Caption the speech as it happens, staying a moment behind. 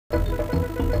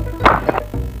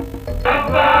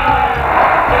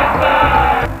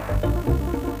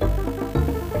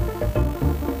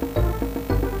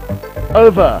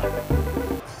Over.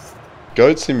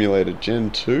 Goat Simulator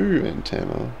Gen 2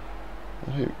 antenna.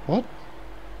 Wait, what?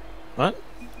 What?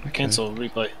 Okay. Cancel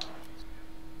replay.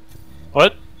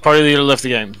 What? Party leader left the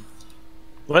game.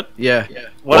 What? Yeah.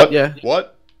 What? Yeah.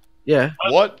 What? Yeah.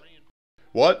 What?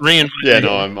 What? Reinvite. Yeah,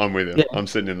 no, I'm with you. Yeah. I'm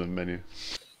sitting in the menu.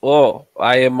 Oh,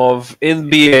 I am of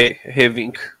NBA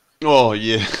having. Oh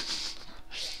yeah.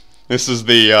 This is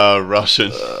the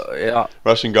Russian Yeah.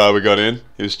 Russian guy we got in.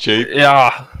 He was cheap.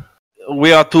 Yeah.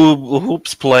 We are two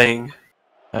hoops playing.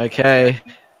 Okay.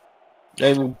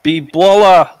 And be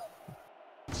baller.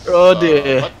 Oh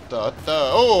dear.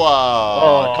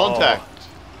 Contact.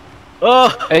 Oh.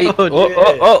 Hey. Oh,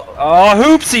 Oh, dear.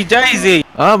 hoopsie daisy.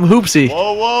 I'm Hoopsie.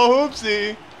 Whoa, whoa,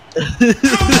 hoopsie.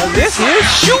 This is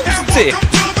shoopsie.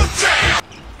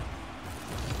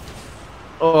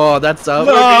 Oh, that's up.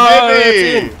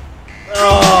 Dippy.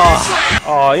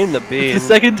 Oh, in the It's bin. the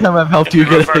second time I've helped you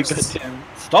get a Reverse.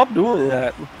 Stop doing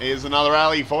that. Here's another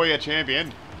alley for you,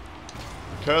 champion.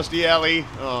 Kirsty Alley.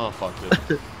 Oh, fuck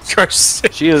it. Curse.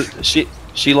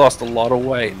 She lost a lot of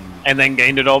weight. And then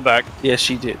gained it all back. Yes,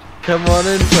 she did. Come on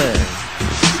and play.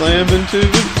 Slam into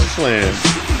the slam.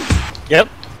 Yep.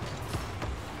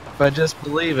 If I just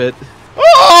believe it.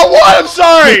 Oh, what? I'm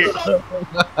sorry!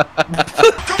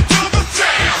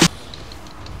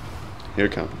 Here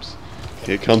it comes.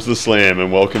 Here comes the slam,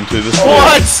 and welcome to the slam.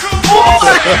 What?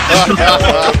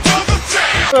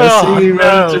 I see you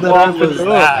running through that What open was door.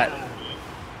 that?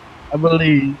 I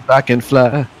believe I can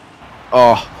fly.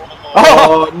 Oh.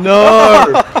 Oh no!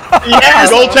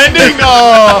 Yes! Goaltending!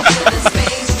 Oh!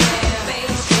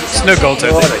 It's no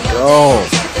goaltending. What a goal!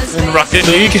 In Rocket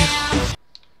League.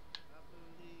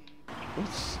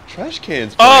 What's trash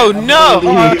cans? Oh no!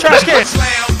 Oh, trash can!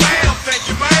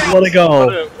 What a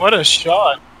goal! What a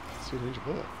shot.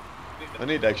 I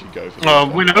need to actually go for this. Oh,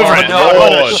 went over it. no.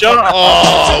 What a shot.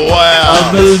 Oh, wow!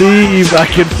 I believe I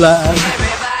can fly.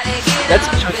 That's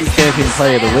Chucky Champion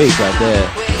Player of the Week right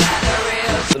there.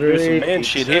 There's some man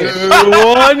shit here. 2, 1,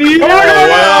 Oh,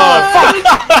 wow!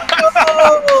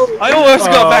 I almost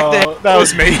got back there. That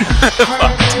was me.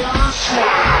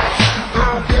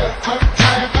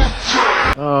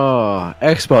 Oh,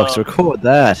 Xbox, record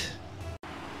that.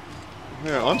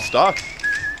 Yeah, I'm stuck.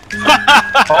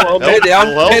 Oh, man Help, down,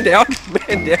 help. man down,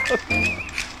 man down.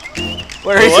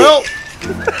 Where is Well,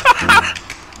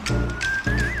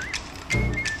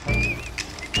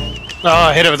 Oh,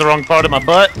 I hit it with the wrong part of my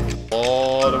butt. a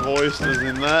lot of oysters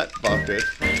in that bucket.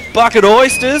 he? Bucket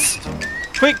oysters.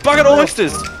 Quick, bucket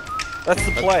oysters. That's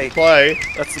the play. Play.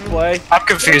 That's the play. I'm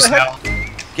confused now.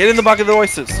 Get in the bucket of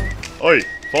oysters. Oi,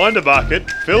 find a bucket,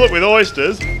 fill it with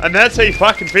oysters, and that's how you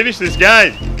fucking finish this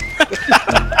game.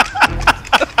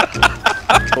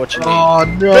 What you need. Oh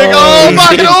no! Big old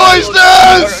bucket of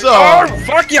oysters! Oh,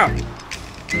 fuck ya!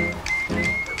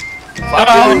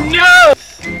 Oh no!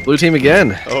 Blue team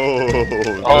again. Oh,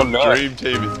 Oh, the no. dream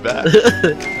team is back.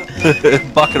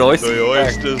 Bucket oysters. The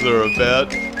oysters are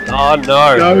about. Oh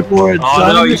no. Go for it, Oh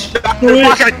son. no, you shut the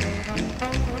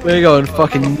bucket! We're going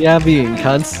fucking yabbying,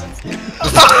 cunts.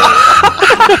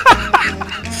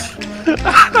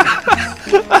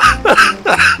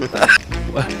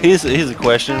 Here's a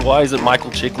question. Why isn't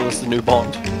Michael Chiklis the new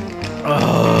Bond?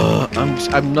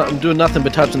 I'm doing nothing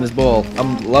but touching this ball.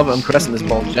 I'm caressing this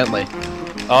ball gently.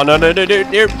 Oh no.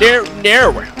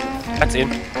 That's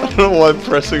in. I don't know why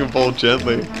pressing a ball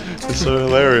gently is so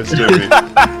hilarious to me.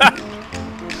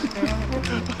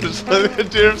 Just like the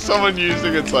idea of someone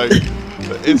using it's like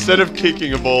instead of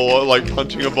kicking a ball or like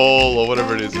punching a ball or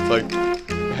whatever it is, it's like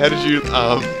how did you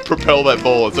propel that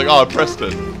ball? It's like, oh, I pressed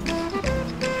it.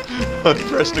 I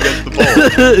pressed against the ball.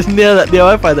 now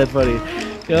I find that funny.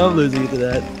 Yeah, I'm losing to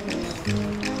that.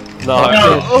 No.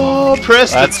 Oh,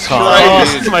 pressed That's it calm.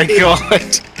 straight. Oh my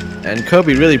god. And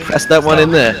Kobe really pressed that one in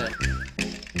there.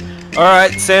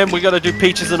 Alright, Sam, we gotta do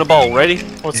peaches in a bowl. Ready?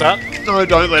 What's that? No,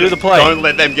 don't let Do the play. Don't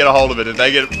let them get a hold of it. If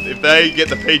they get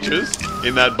the peaches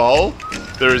in that bowl,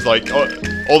 there is like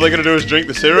all they're gonna do is drink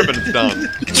the syrup and it's done.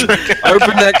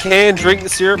 Open that can, drink the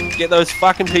syrup, get those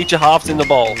fucking peach halves in the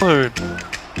bowl.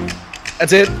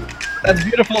 That's it. That's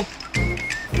beautiful.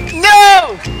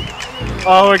 No!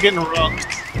 Oh, we're getting rocked.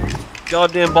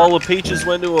 Goddamn bowl of peaches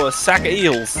went to a sack of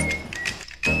eels.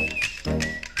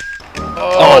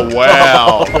 Oh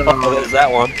wow! Oh, there's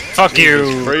that one. Fuck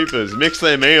you. Creepers, mix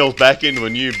their meals back into a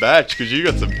new batch because you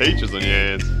got some peaches on your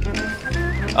hands.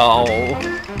 Oh.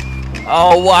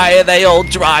 Oh, why are they all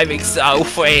driving so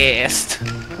fast?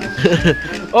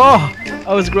 Oh,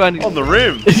 I was grinding. On the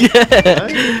rim.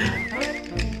 Yeah.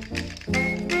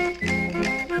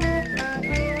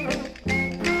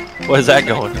 Where's that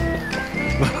going?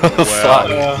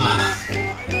 Wow.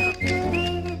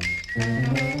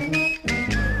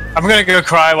 I'm gonna go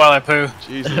cry while I poo.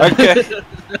 Jesus.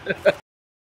 Okay.